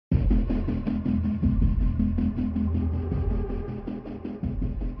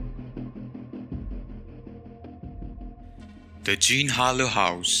The Jean Harlow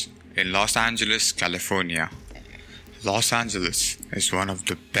House in Los Angeles, California. Los Angeles is one of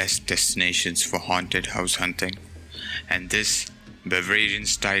the best destinations for haunted house hunting, and this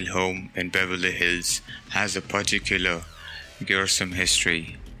Bavarian-style home in Beverly Hills has a particular gruesome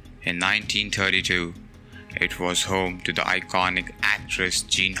history. In 1932, it was home to the iconic actress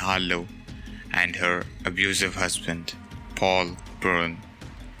Jean Harlow and her abusive husband, Paul Bern,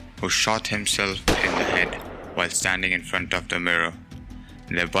 who shot himself in the head while standing in front of the mirror.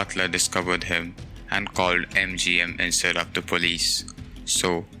 Their butler discovered him and called MGM instead of the police,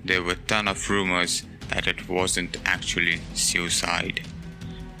 so there were a ton of rumors that it wasn't actually suicide.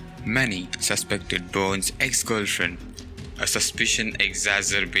 Many suspected Bern's ex-girlfriend, a suspicion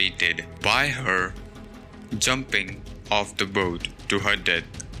exacerbated by her jumping off the boat to her death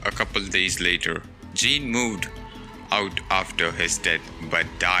a couple days later. Jean moved out after his death but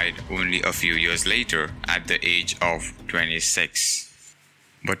died only a few years later at the age of 26.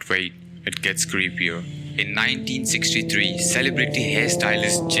 But wait, it gets creepier. In 1963, celebrity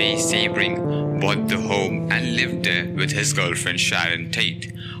hairstylist Jay Sebring bought the home and lived there with his girlfriend Sharon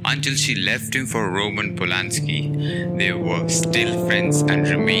Tate until she left him for Roman Polanski. They were still friends and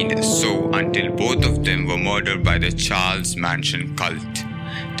remained so until both of them were murdered by the Charles Manson cult.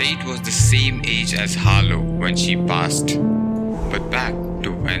 Tate was the same age as Harlow when she passed. But back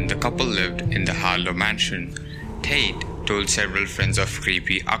to when the couple lived in the Harlow mansion, Tate told several friends of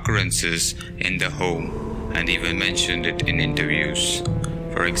creepy occurrences in the home and even mentioned it in interviews.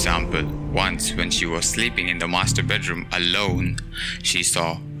 For example, once when she was sleeping in the master bedroom alone, she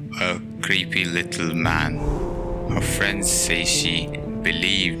saw a creepy little man. Her friends say she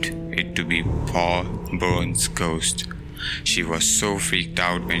believed it to be Paul Bern's ghost. She was so freaked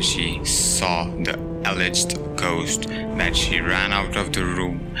out when she saw the alleged ghost that she ran out of the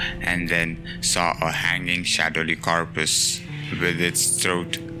room and then saw a hanging shadowy corpse with its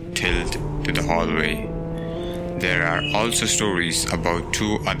throat tilted to the hallway. There are also stories about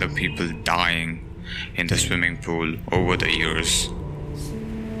two other people dying in the swimming pool over the years.